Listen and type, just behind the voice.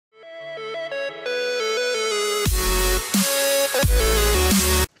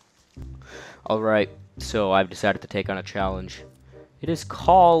Alright, so I've decided to take on a challenge. It is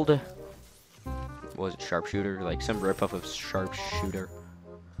called... what was it, Sharpshooter? Like some ripoff of Sharpshooter.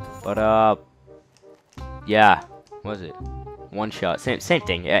 But, yeah. What was it? One shot. Same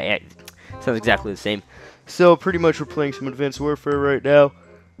thing. Yeah, sounds exactly the same. So, pretty much we're playing some Advanced Warfare right now.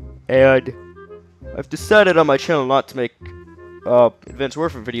 And I've decided on my channel not to make Advanced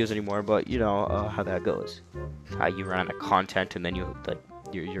Warfare videos anymore, but you know how that goes. How you run out of content and then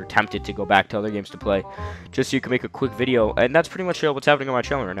you're tempted to go back to other games to play just so you can make a quick video, and that's pretty much what's happening on my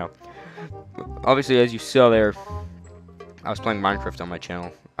channel right now. Obviously, as you saw there, I was playing Minecraft on my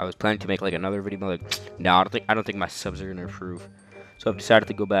channel. I was planning to make like another video, but like, no, I don't think my subs are gonna improve. So I've decided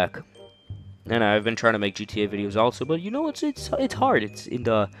to go back. And I've been trying to make GTA videos also, but you know it's hard. It's in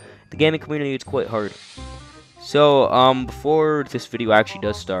the gaming community, it's quite hard. So before this video actually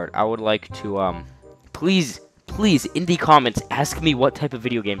does start, I would like to please in the comments ask me what type of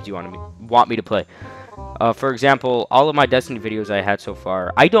video games you want me to play. For example, all of my Destiny videos I had so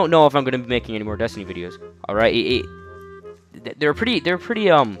far, I don't know if I'm gonna be making any more Destiny videos. All right, they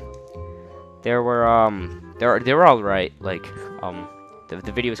were all right. Like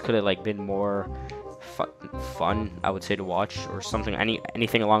the videos could have like been more fun, I would say, to watch, or something,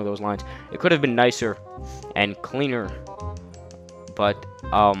 anything along those lines. It could have been nicer and cleaner, but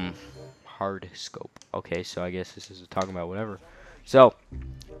hard scope. Okay, so I guess this is talking about whatever. So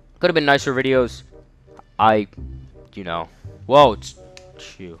could have been nicer videos. You know, whoa,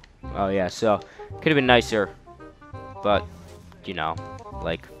 shoot. Oh yeah, so could have been nicer, but you know,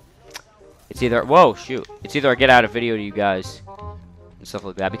 like it's either it's either I get out a video to you guys and stuff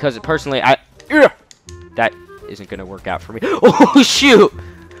like that, because personally that isn't gonna work out for me. Oh shoot!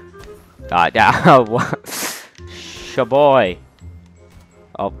 Shaboy.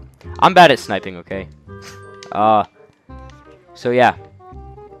 Oh, I'm bad at sniping. Okay. So yeah,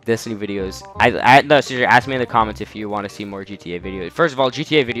 Destiny videos. No, seriously, ask me in the comments if you want to see more GTA videos. First of all,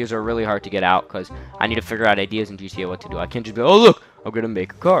 GTA videos are really hard to get out because I need to figure out ideas in GTA what to do. I can't just be, oh look, I'm gonna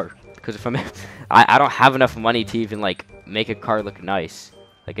make a car, because if I don't have enough money to even like make a car look nice.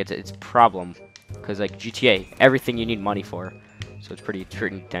 Like it's a problem, because like GTA, everything you need money for, so it's pretty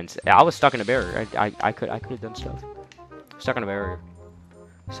intense. I was stuck in a barrier. I could have done stuff. Stuck in a barrier.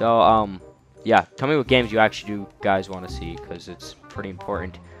 So yeah, tell me what games you actually guys want to see, because it's pretty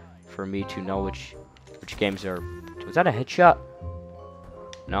important for me to know which games are. Was that a headshot?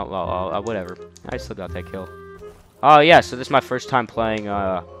 No, well, whatever. I still got that kill. Oh yeah, so this is my first time playing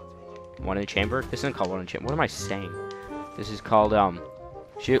One in Chamber. This isn't called One in Chamber. What am I saying? This is called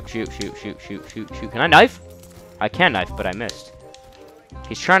shoot. Can I knife? I can knife, but I missed.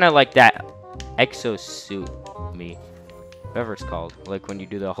 He's trying to like that exosuit me, whatever it's called. Like when you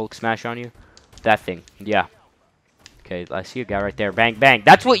do the Hulk smash on you, that thing. Yeah. Okay, I see a guy right there. Bang, bang.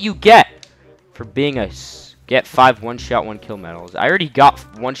 That's what you get for being a... Get 5 one-shot, 1-kill medals. I already got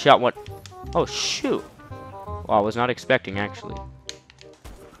 1-shot, 1... Oh, shoot. Well, I was not expecting, actually.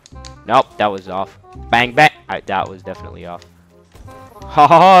 Nope, that was off. Bang, bang. That was definitely off.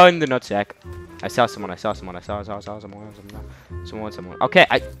 Ha in the nutsack. I saw someone. I saw someone. Okay,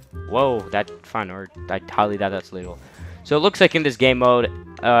 Whoa, that fine. Or I highly doubt that's legal. So it looks like in this game mode,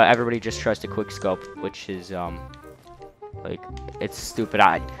 everybody just tries to quick scope, which is, like, it's stupid.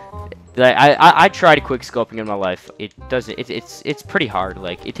 I tried quick scoping in my life. It doesn't. It's pretty hard.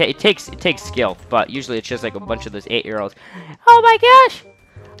 Like it takes skill, but usually it's just like a bunch of those 8-year-olds. Oh my gosh,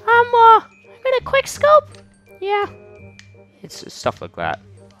 I'm gonna quick scope. Yeah, it's stuff like that.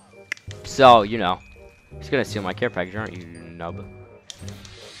 So you know, he's gonna steal my care package, aren't you, nub?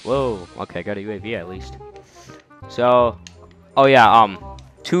 Whoa. Okay, I got a UAV at least. So, oh yeah.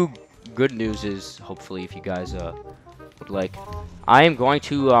 Two good news is, hopefully, if you guys would like, I am going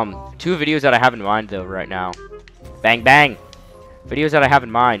to 2 videos that I have in mind though right now. Bang bang. Videos that I have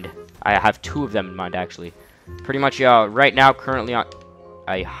in mind. I have 2 of them in mind actually. Pretty much right now, currently on.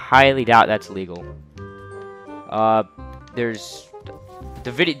 I highly doubt that's legal. There's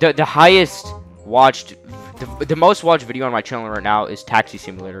the highest watched, the most watched video on my channel right now is Taxi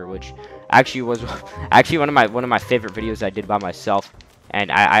Simulator, which actually was one of my favorite videos I did by myself. And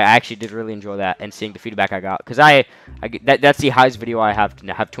I actually did really enjoy that, and seeing the feedback I got, because that's the highest video I have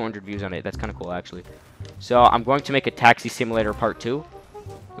to have 200 views on it. That's kind of cool actually. So I'm going to make a Taxi Simulator Part 2,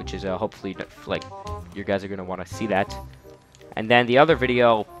 which is hopefully like you guys are gonna want to see that. And then the other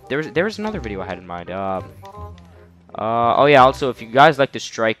video, there was another video I had in mind. Oh yeah, also if you guys like to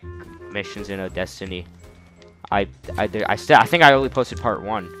strike missions in a Destiny, I think I only posted Part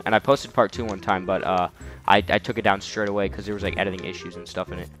 1, and I posted Part 2 one time, but I took it down straight away because there was like editing issues and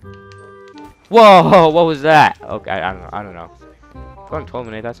stuff in it. Whoa, what was that? Okay, I don't know. Going 12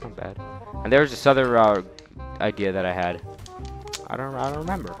 minutes, that's not bad. And there's this other idea that I had. I don't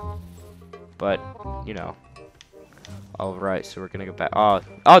remember. But you know. All right, so we're gonna go back.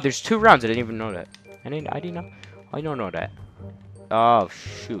 Oh, there's 2 rounds. I didn't even know that. I didn't know. I don't know that. Oh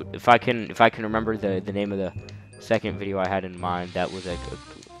shoot! If I can remember the name of the second video I had in mind, that was like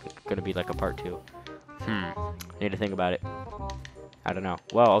gonna be like a part 2. I need to think about it. I don't know.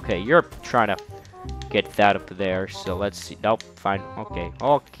 Well, okay, you're trying to get that up there, so let's see. Nope, fine. Okay,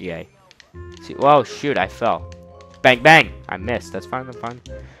 okay. See, whoa, shoot! I fell. Bang, bang! I missed. That's fine. That's fine.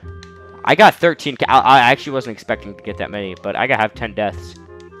 I got 13. I actually wasn't expecting to get that many, but I have 10 deaths.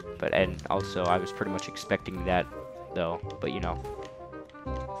 And also I was pretty much expecting that, though. But you know,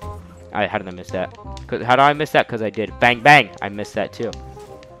 how did I miss that? How did I miss that? Because I did. Bang, bang! I missed that too.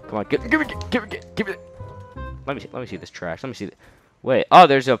 Come on, give it. Let me see this trash. Let me see. Wait. Oh,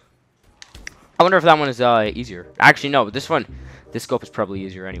 there's a. I wonder if that one is easier. Actually, no. This scope is probably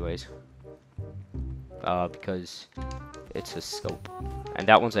easier, anyways. Because it's a scope, and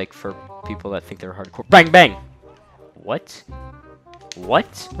that one's like for people that think they're hardcore. Bang, bang. What?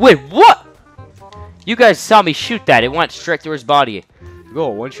 What? Wait, what? You guys saw me shoot that. It went straight through his body. Go,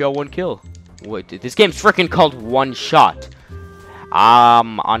 1 shot, 1 kill. What? This game's freaking called 1 shot.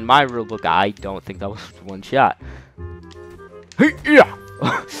 On my rulebook, I don't think that was 1 shot. Hey, yeah.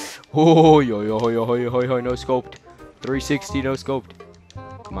 Oh, yo, no scoped. 360, no scoped.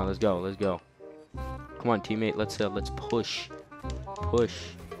 Come on, let's go, let's go. Come on, teammate, let's push. Push.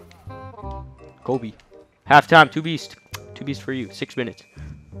 Kobe. Halftime, 2 beast. 2 beast for you, 6 minutes.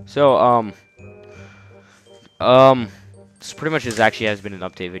 So, this pretty much actually has been an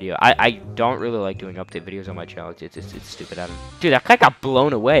update video. I don't really like doing update videos on my channel. It's stupid. Dude, that guy got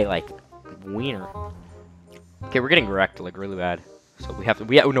blown away like wiener. Okay, we're getting wrecked like really bad. So we have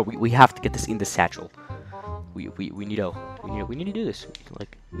to get this in the satchel. We need to do this.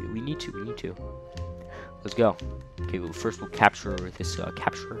 Like we need to. Let's go. Okay, well, first we'll capture this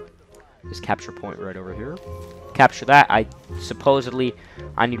capture point right over here. Capture that. I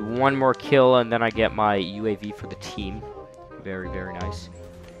need 1 more kill, and then I get my UAV for the team. Very, very nice.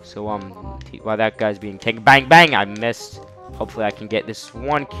 So while that guy's being taken, bang, bang, I missed. Hopefully I can get this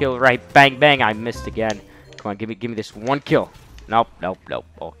 1 kill right. Bang, bang, I missed again. Come on, give me this 1 kill. Nope.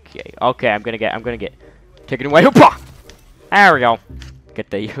 Okay, I'm gonna get. Take it away. Hoopa! There we go. Get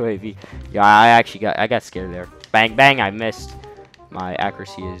the UAV. Yeah, I got scared there. Bang, bang, I missed. My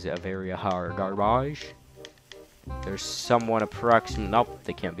accuracy is a very hard garbage. There's someone approximately. Nope,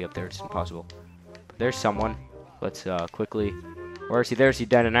 they can't be up there. It's impossible. But there's someone. Let's quickly. Where is he? There's he.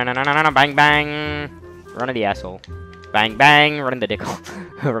 Dead. No. Bang, bang. Run in the asshole. Bang, bang. Run in the dick.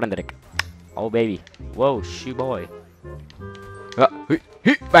 Run in the dick. Oh, baby. Whoa, shoe boy.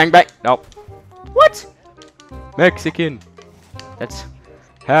 Bang, bang. Nope. What? Mexican. That's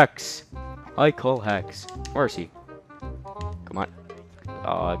hacks. I call hacks. Where is he? Come on.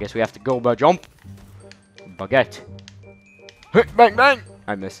 I guess we have to go by jump. Baguette. Bang, bang.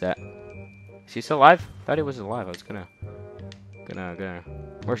 I missed that. Is he still alive? Thought he was alive. I was gonna.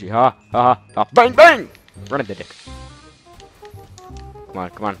 Where's he? Ha. Bang, bang. Run at the dick. Come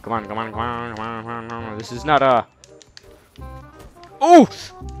on. This is not a. Ooh,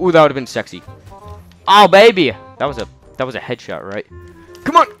 that would have been sexy. Oh, baby. That was a headshot, right?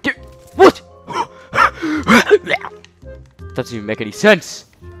 Come on, get what? Doesn't even make any sense.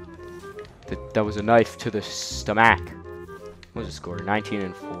 That was a knife to the stomach. What was the score? 19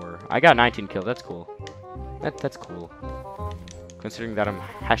 and 4. I got 19 kills. That's cool. That's cool. Considering that I'm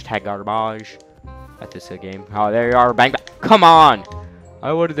hashtag garbage at this game. Oh, there you are. Bang, bang. Come on.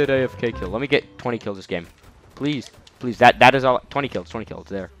 I wanted that AFK kill. Let me get 20 kills this game. Please. That is all. 20 kills.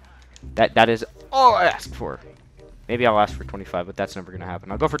 There. That is all I ask for. Maybe I'll ask for 25, but that's never gonna happen.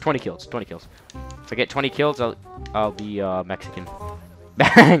 I'll go for 20 kills. 20 kills. If I get 20 kills, I'll be Mexican.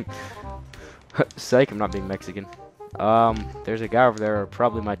 Bang. Psych, I'm not being Mexican. There's a guy over there.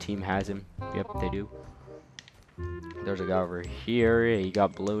 Probably my team has him. Yep, they do. There's a guy over here. He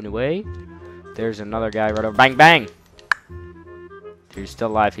got blown away. There's another guy right over. Bang, bang. He's still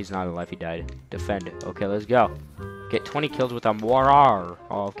alive. He's not alive. He died. Defend it. Okay, let's go. Get 20 kills with a Morar.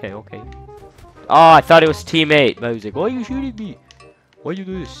 Oh, okay. Oh, I thought it was teammate. But he was like, why are you shooting me? Why you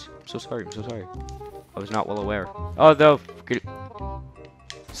do this? I'm so sorry. I was not well aware. Oh, though.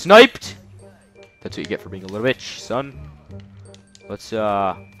 Sniped. That's what you get for being a little bitch, son. Let's,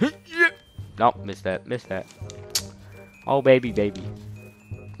 Nope, missed that. Oh, baby.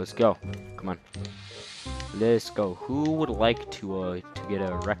 Let's go. Come on. Let's go. Who would like to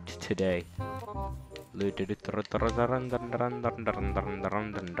get wrecked today?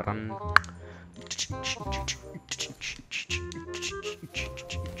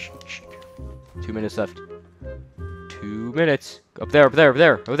 2 minutes left. 2 minutes. Up there, up there, up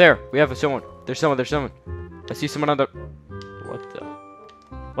there, over there. We have someone. There's someone, there's someone. I see someone on the... What the...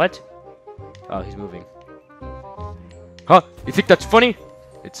 What? Oh, he's moving. Huh? You think that's funny?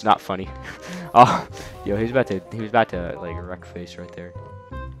 It's not funny. Oh, yo, he was about to like wreck face right there.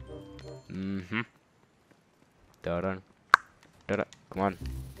 Mm-hmm. Dun-dun. Dun-dun. Come on.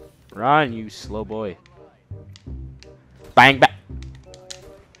 Run, you slow boy. Bang, bang.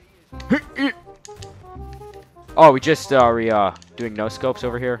 Oh, we just doing no scopes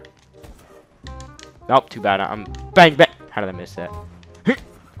over here. Nope, too bad. I'm bang, bang. How did I miss that?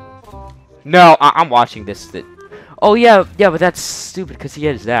 No, I'm watching this. Oh yeah, but that's stupid because he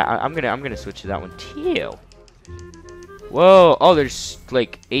has that. I'm gonna switch to that one too. Whoa! Oh, there's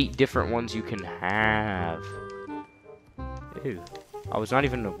like 8 different ones you can have. Ew! I was not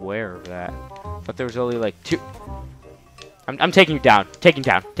even aware of that. But there was only like 2. I'm taking you down. Taking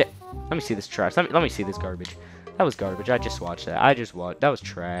down. Let me see this trash. Let me see this garbage. That was garbage. I just watched that. That was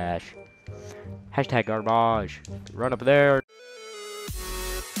trash. Hashtag garbage. Run up there.